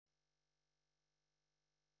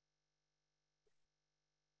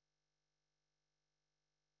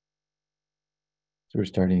So we're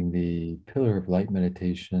starting the Pillar of Light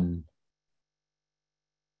meditation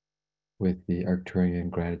with the Arcturian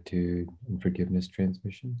gratitude and forgiveness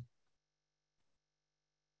transmission.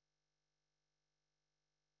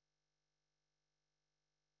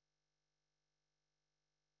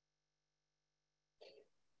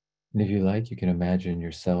 And if you like, you can imagine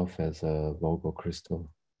yourself as a Vogel crystal,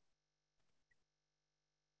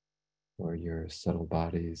 or your subtle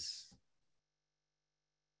bodies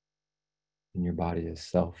and your body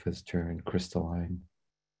itself has turned crystalline.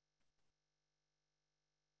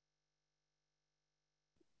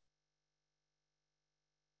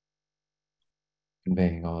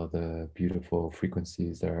 Conveying all the beautiful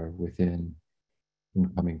frequencies that are within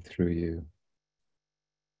and coming through you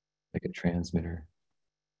like a transmitter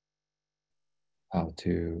out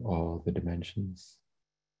to all the dimensions.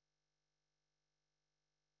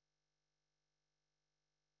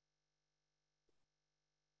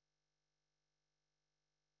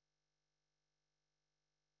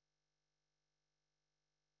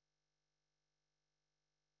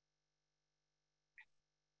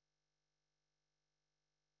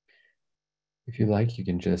 If you like, you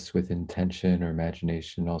can just with intention or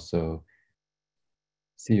imagination also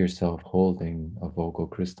see yourself holding a Vogel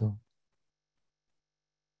crystal.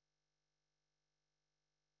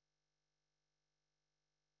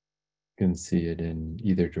 You can see it in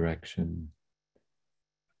either direction,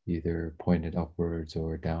 either pointed upwards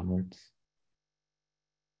or downwards.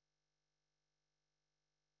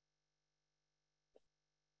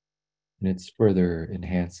 And it's further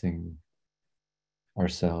enhancing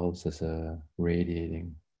ourselves as a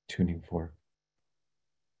radiating tuning fork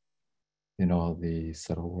in all the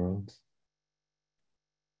subtle worlds.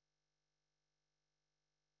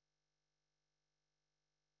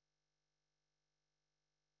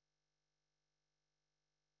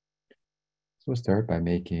 So we'll start by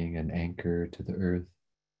making an anchor to the earth.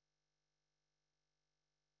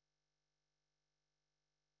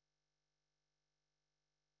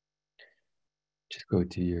 Just go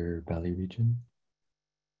to your belly region.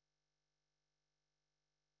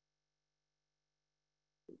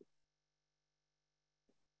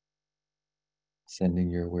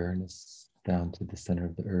 Sending your awareness down to the center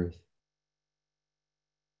of the earth.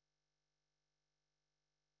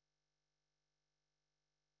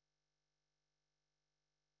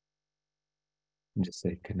 And just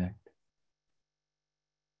say connect.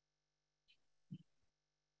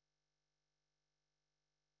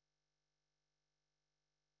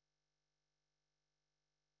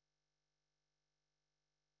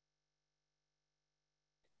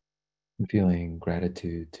 And feeling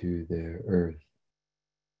gratitude to the earth.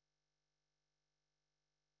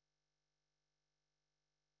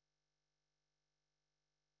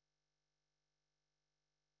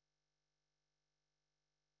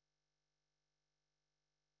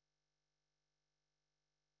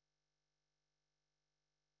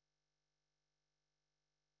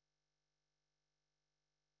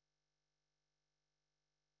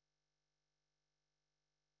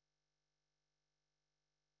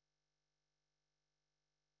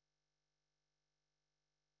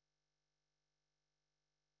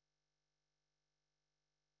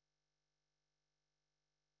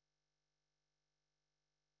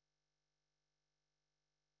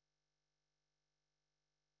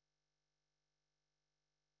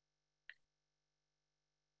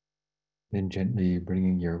 Then gently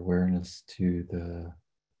bringing your awareness to the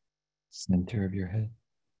center of your head.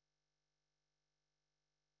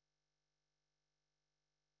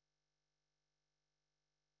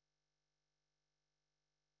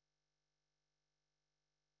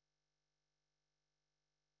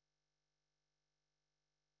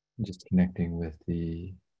 Just connecting with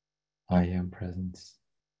the I am presence.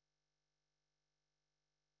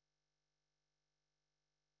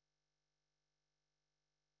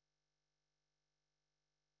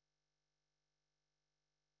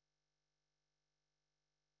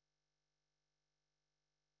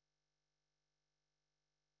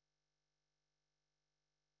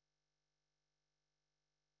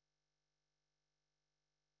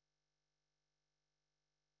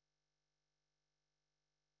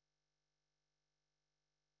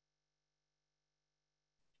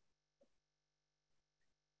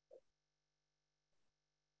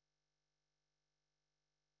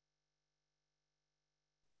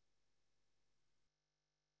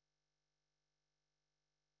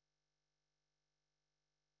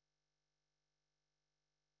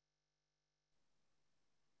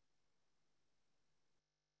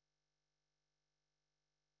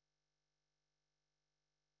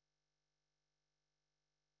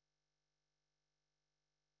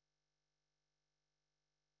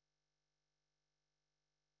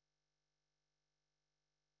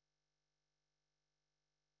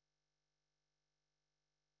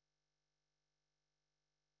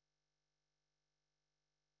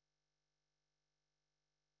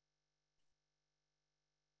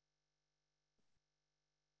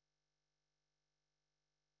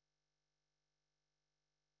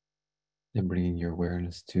 And bringing your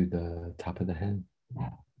awareness to the top of the head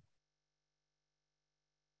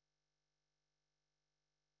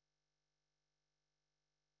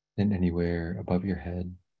and anywhere above your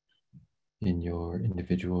head in your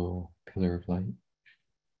individual pillar of light.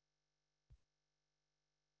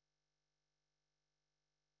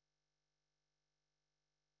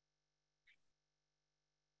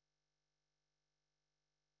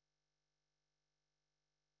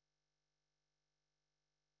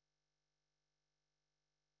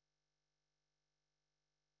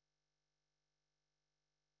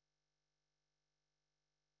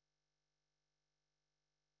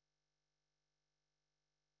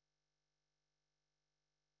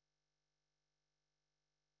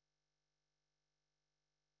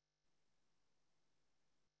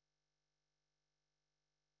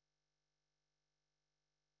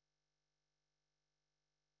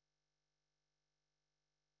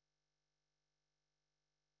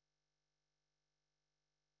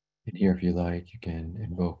 And here, if you like, you can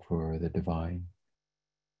invoke for the divine,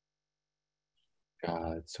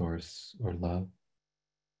 God, source, or love.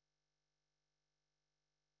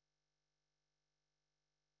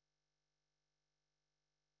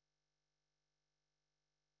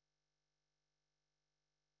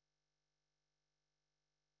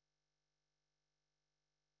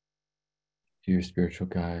 To your spiritual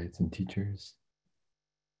guides and teachers,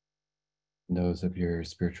 and those of your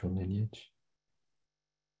spiritual lineage.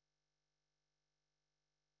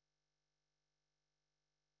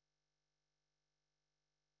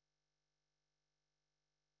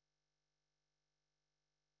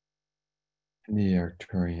 And the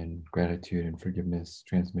Arcturian gratitude and forgiveness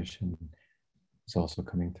transmission is also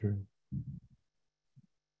coming through.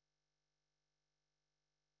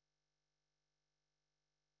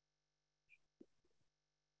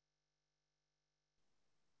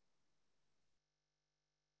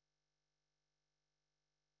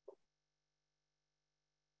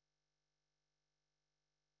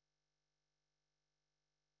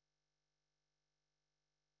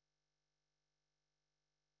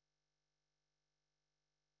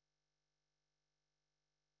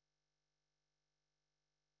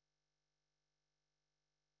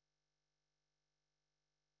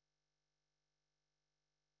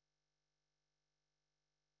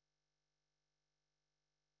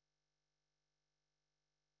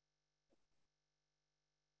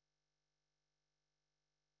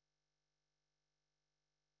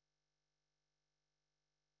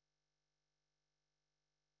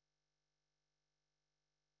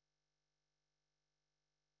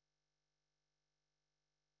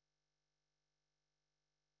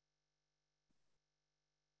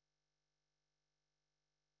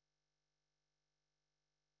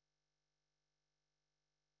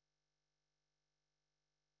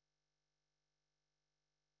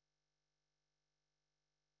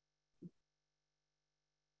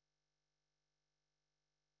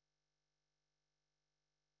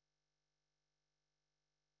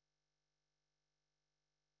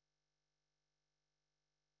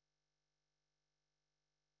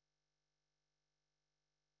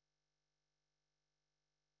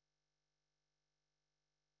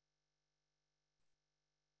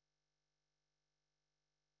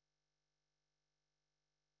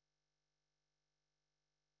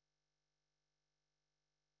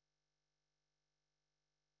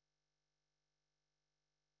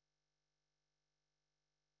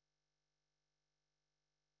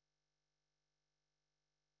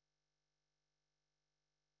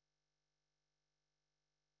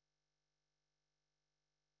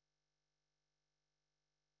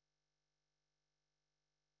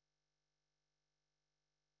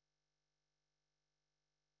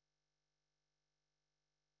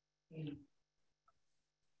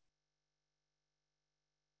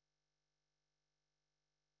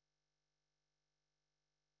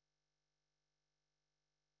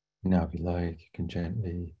 Now, if you like, you can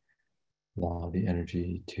gently allow the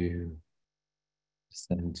energy to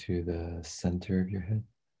descend to the center of your head.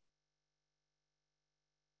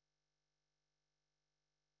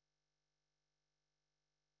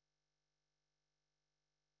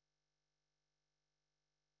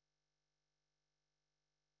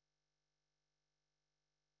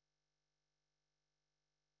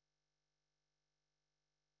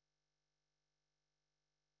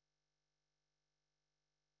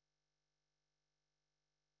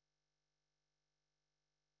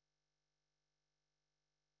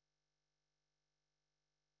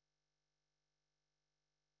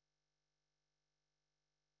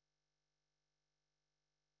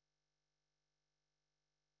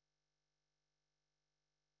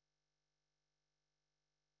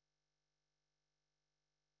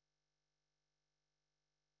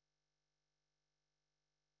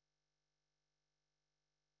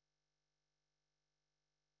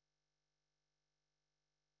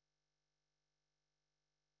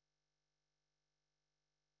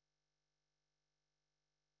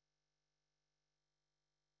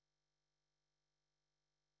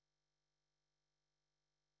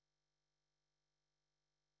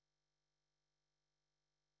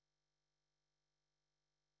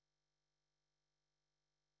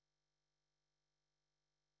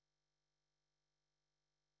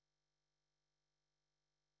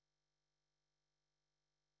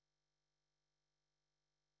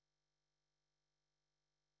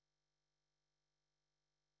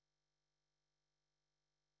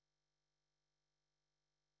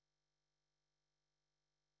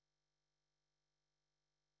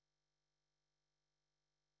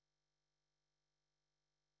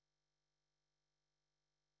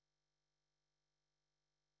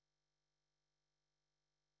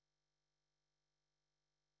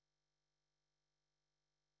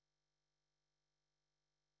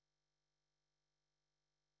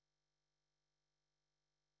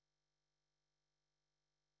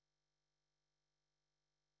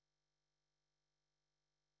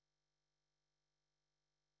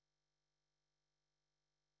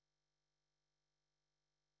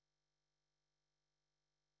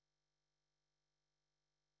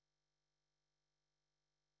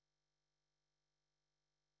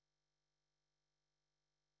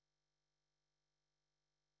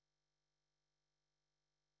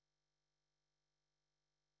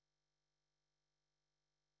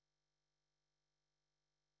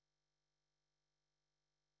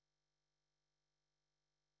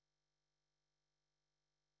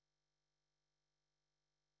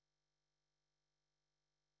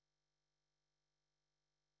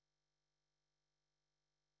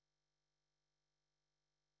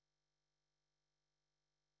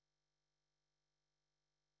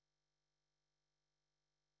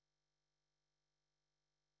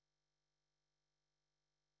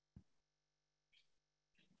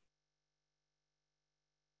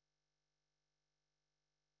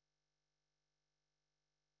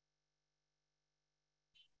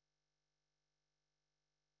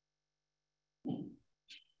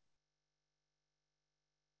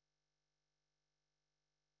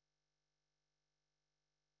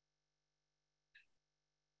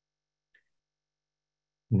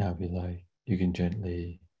 Now, if you like, you can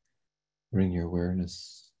gently bring your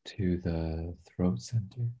awareness to the throat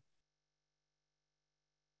center.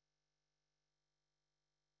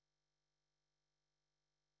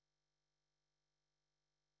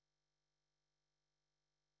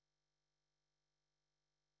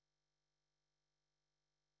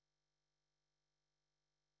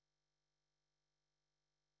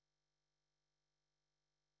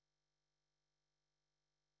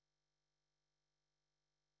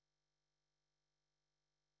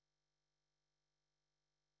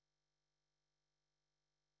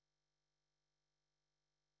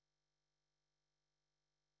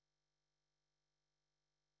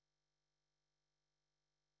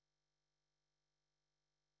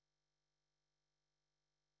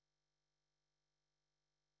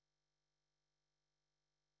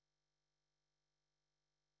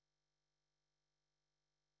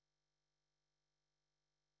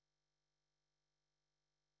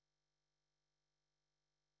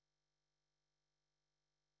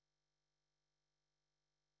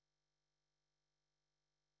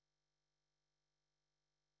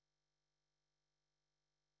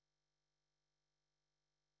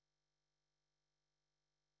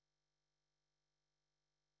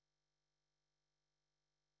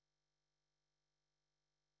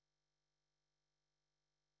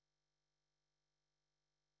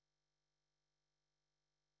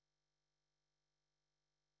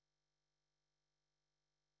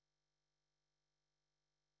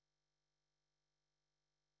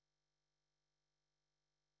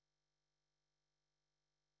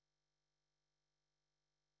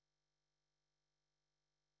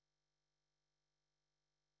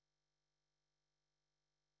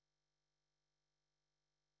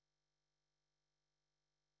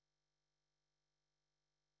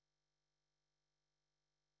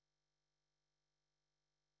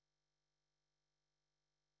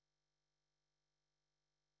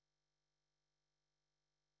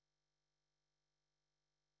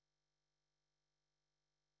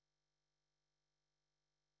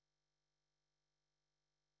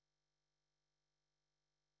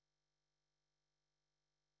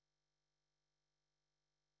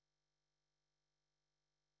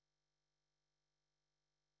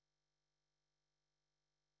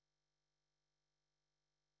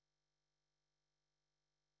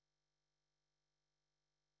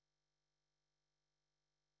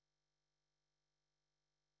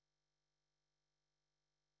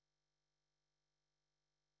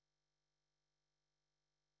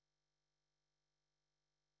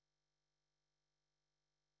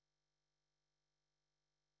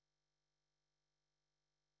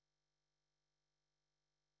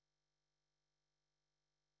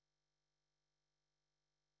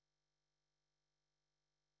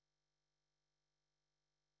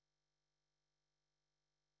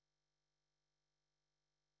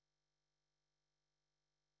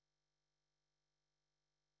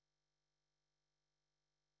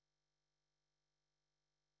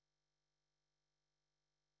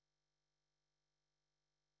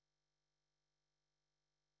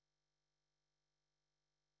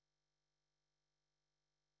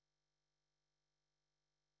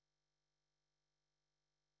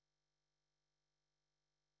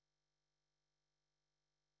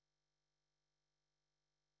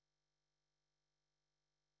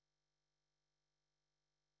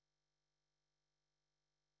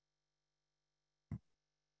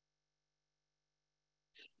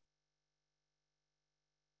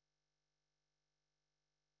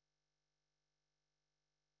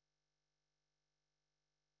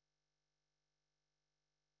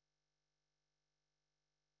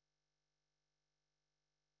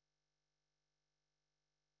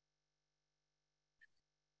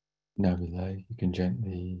 Now, if you like, you can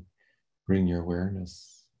gently bring your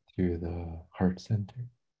awareness to the heart center.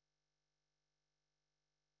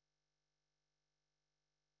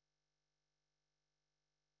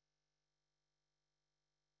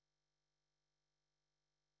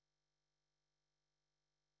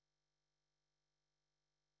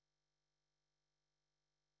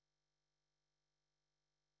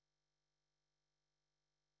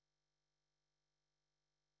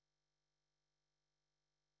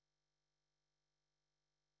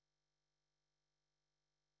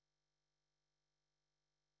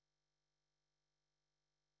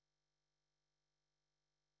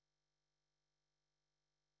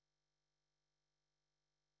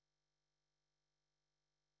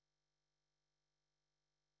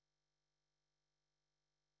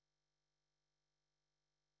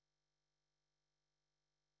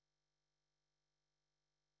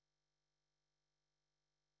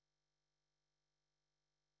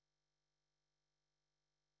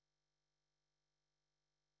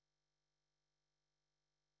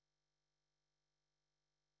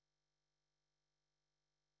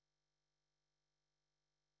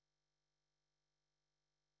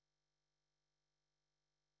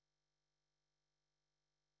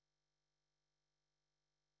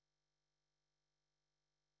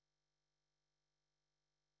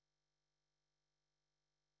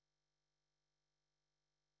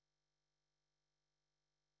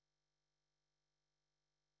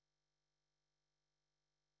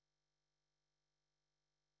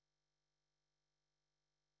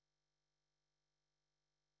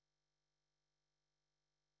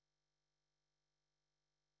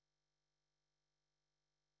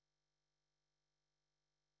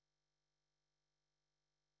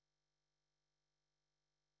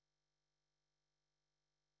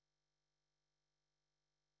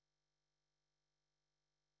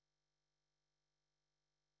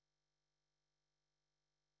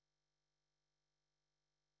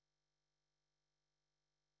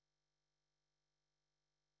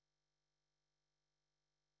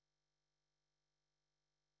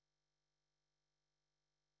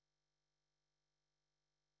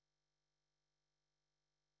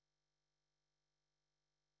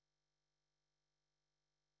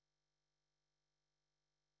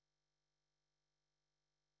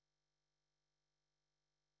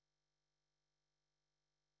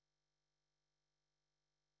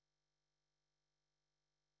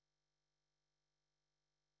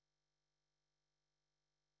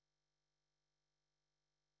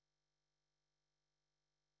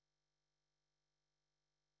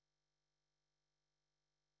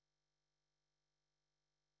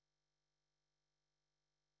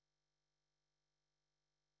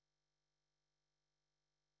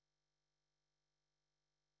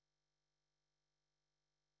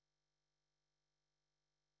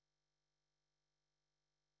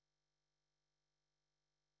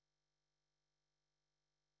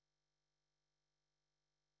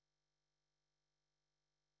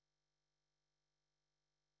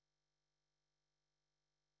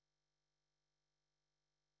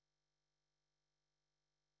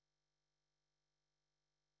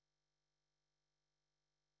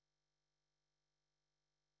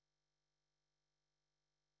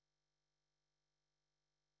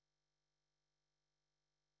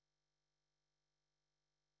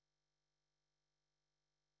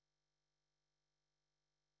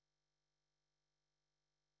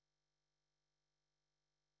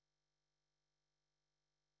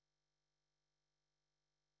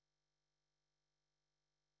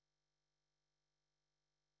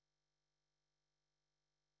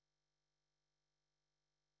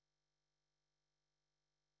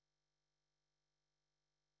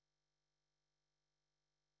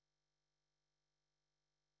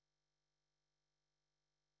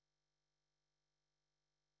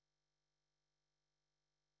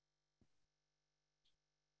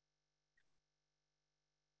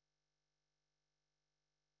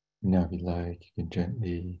 Now, if you like, you can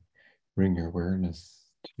gently bring your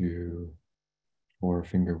awareness to 4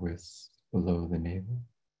 finger widths below the navel.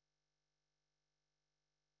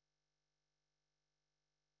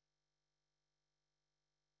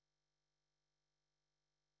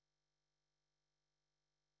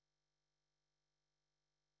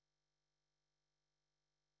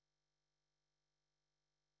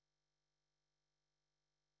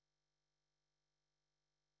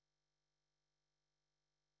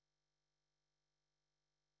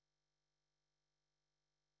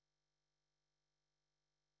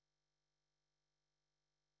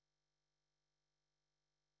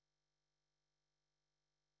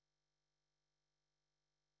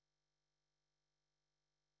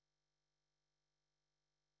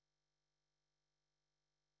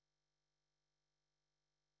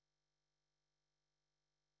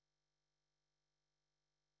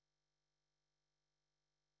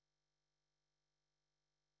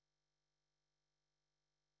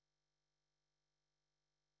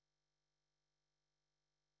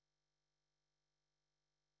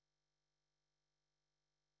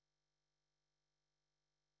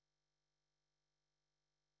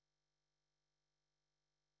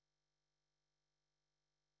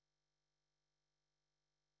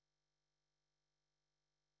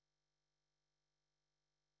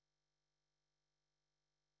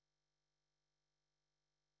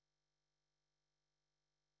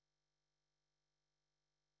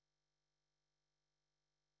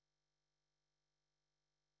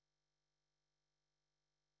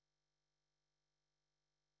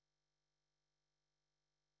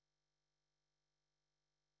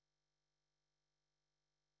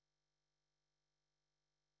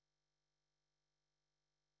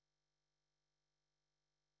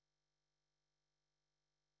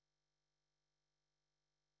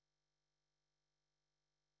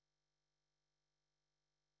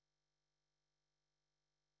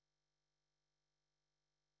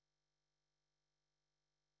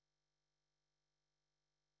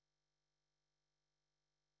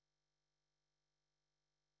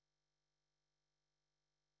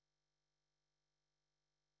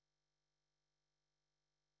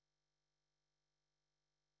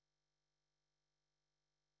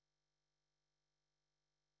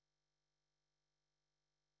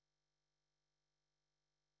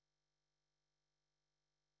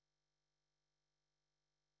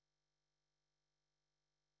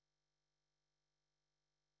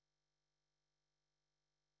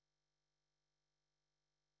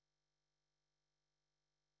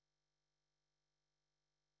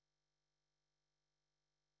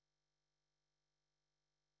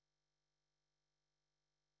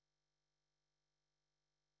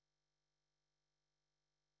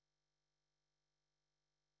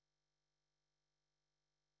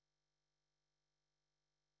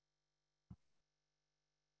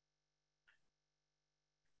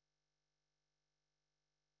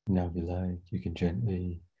 Now, if you like, you can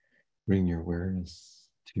gently bring your awareness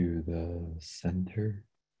to the center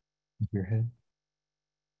of your head.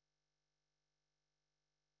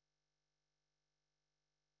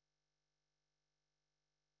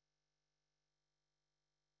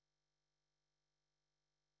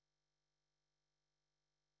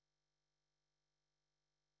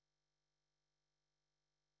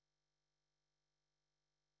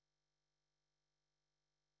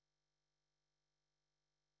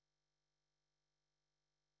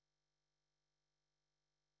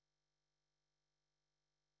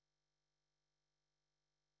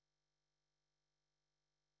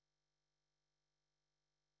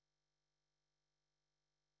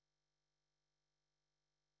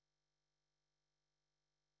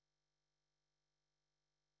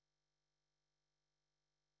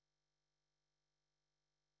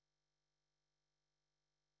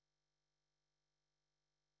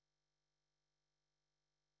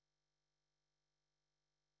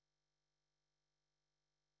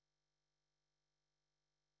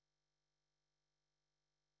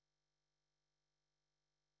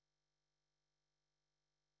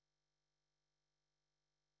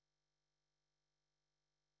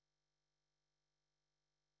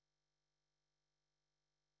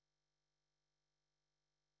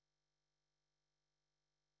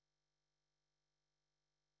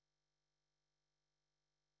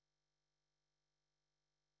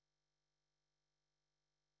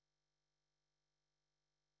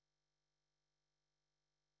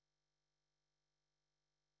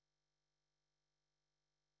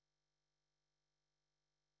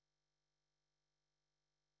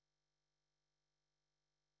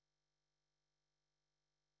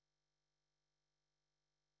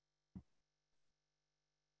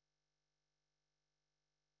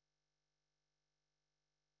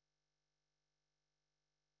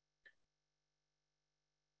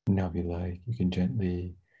 Now, if you like, you can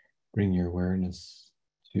gently bring your awareness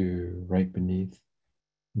to right beneath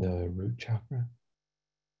the root chakra.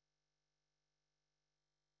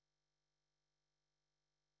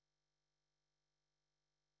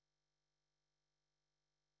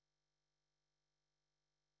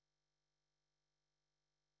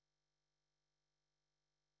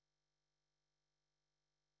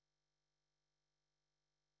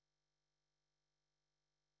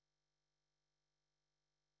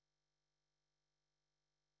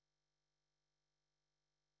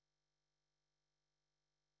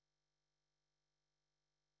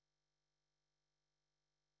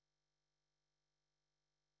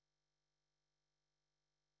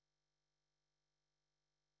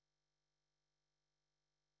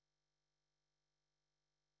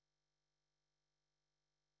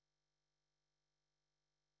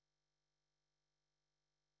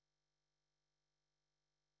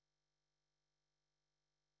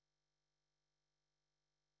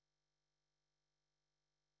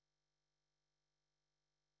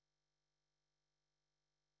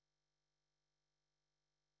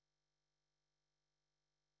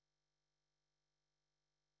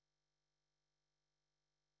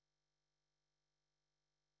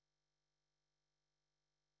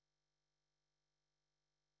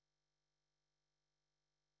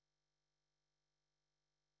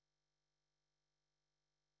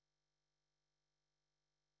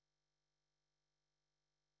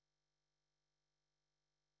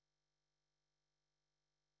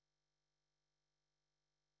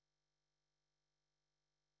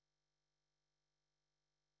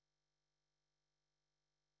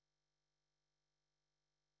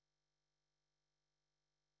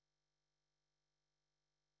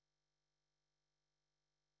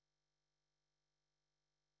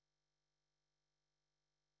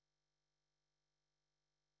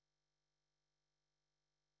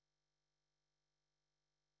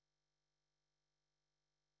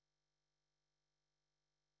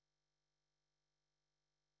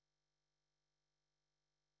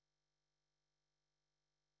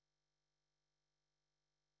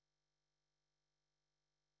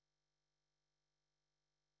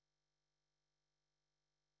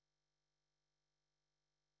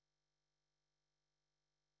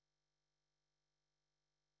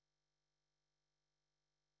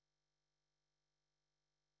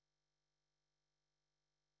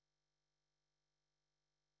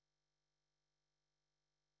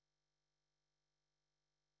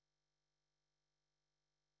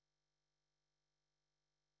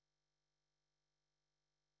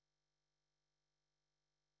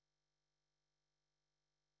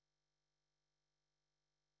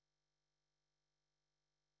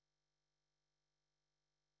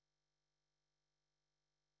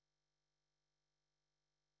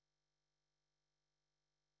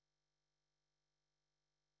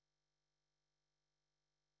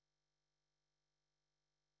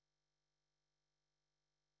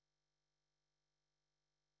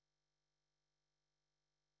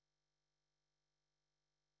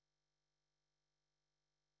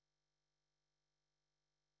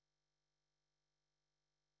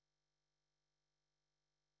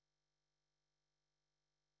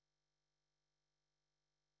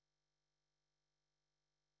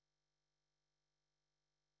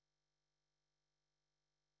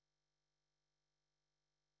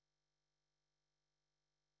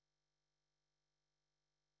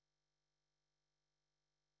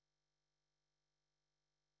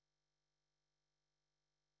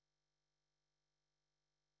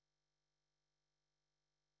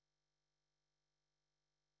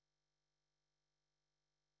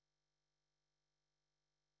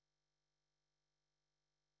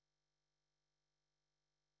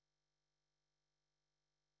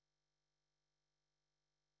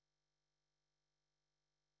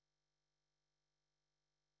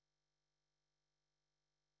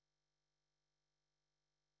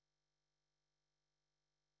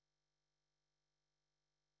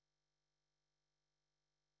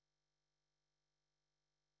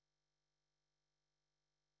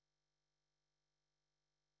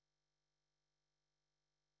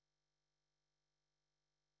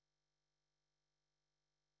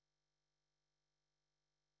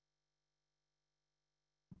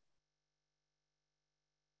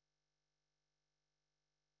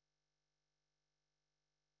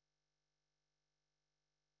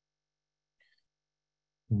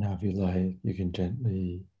 Now, if you like, you can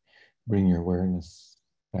gently bring your awareness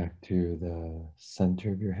back to the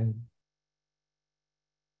center of your head,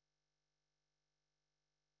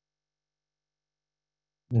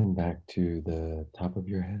 then back to the top of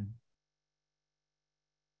your head.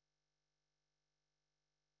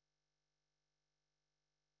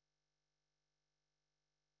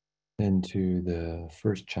 into the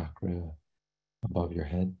first chakra above your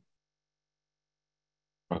head,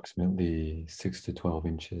 approximately 6 to 12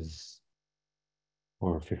 inches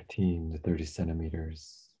or 15 to 30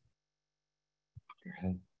 centimeters above your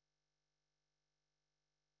head.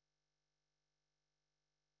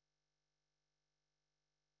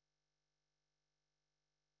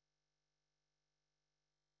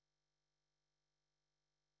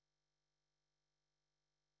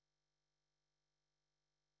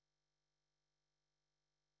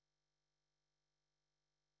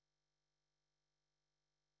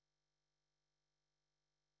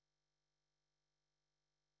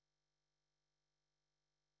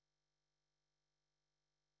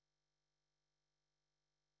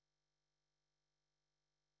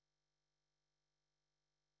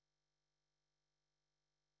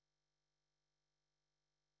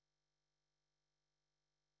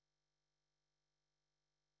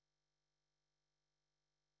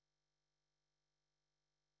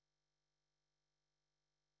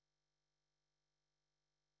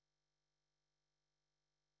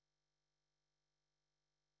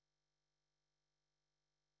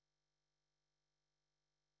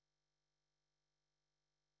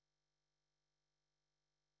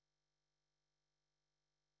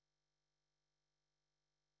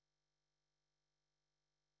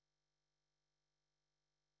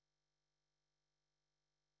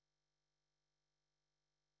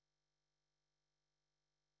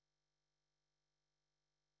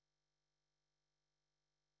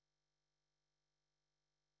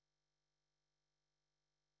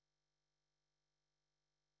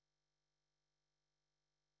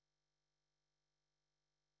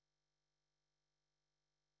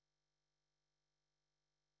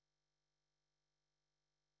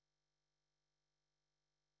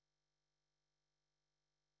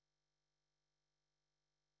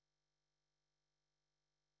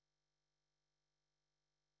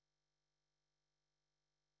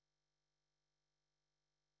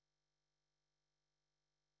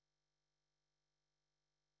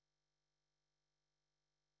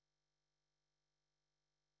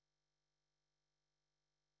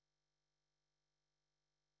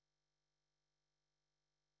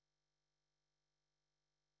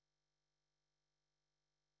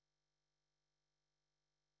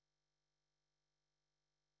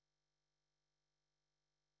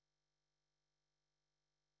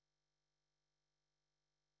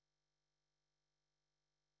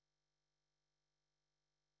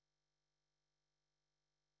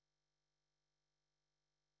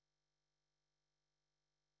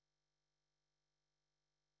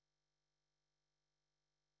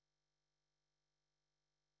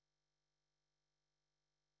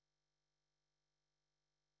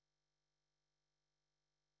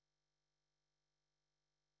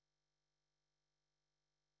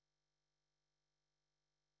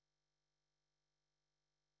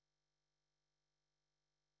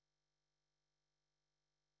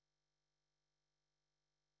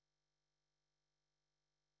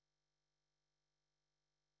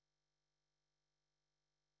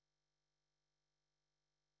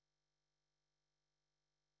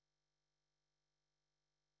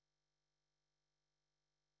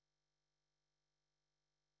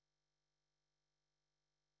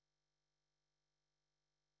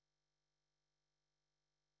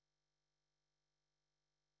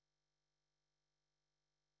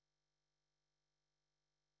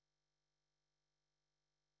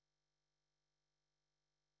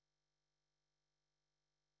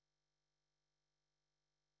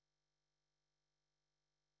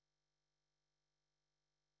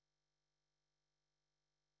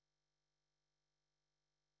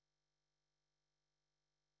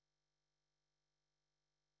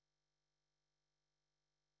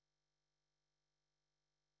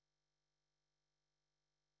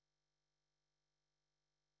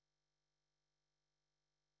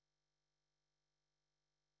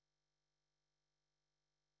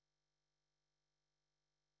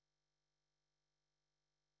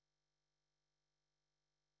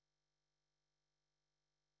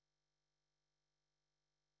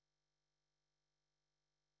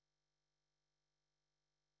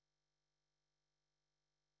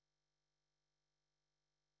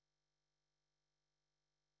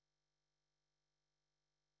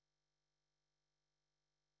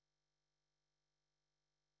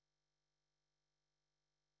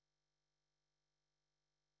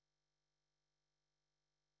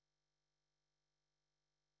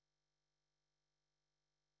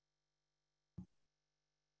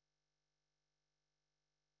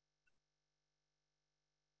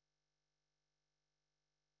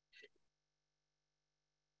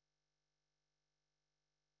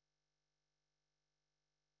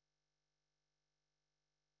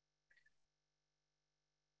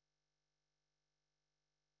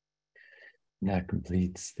 That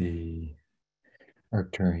completes the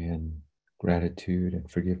Arcturian gratitude and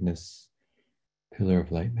forgiveness pillar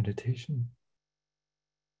of light meditation.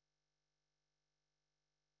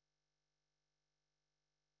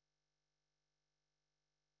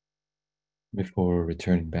 Before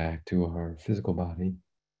returning back to our physical body,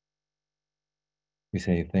 we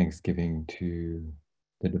say thanksgiving to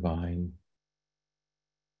the divine,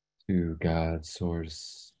 to God,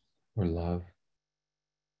 source, or love,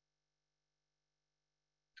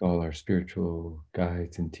 to all our spiritual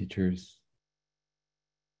guides and teachers,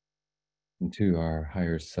 and to our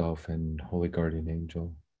higher self and holy guardian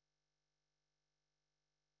angel.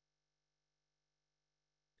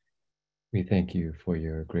 We thank you for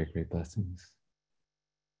your great, great blessings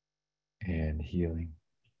and healing.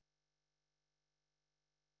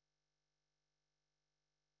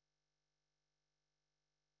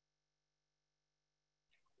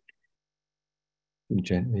 And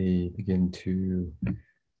gently begin to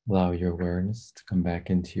allow your awareness to come back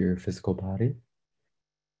into your physical body.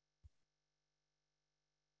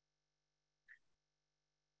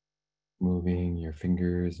 Moving your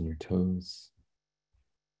fingers and your toes,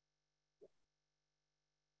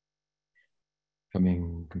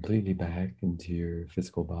 coming completely back into your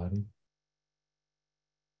physical body.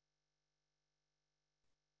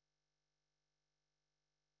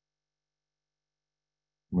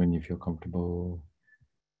 When you feel comfortable,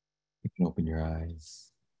 you can open your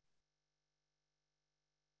eyes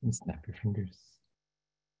and snap your fingers.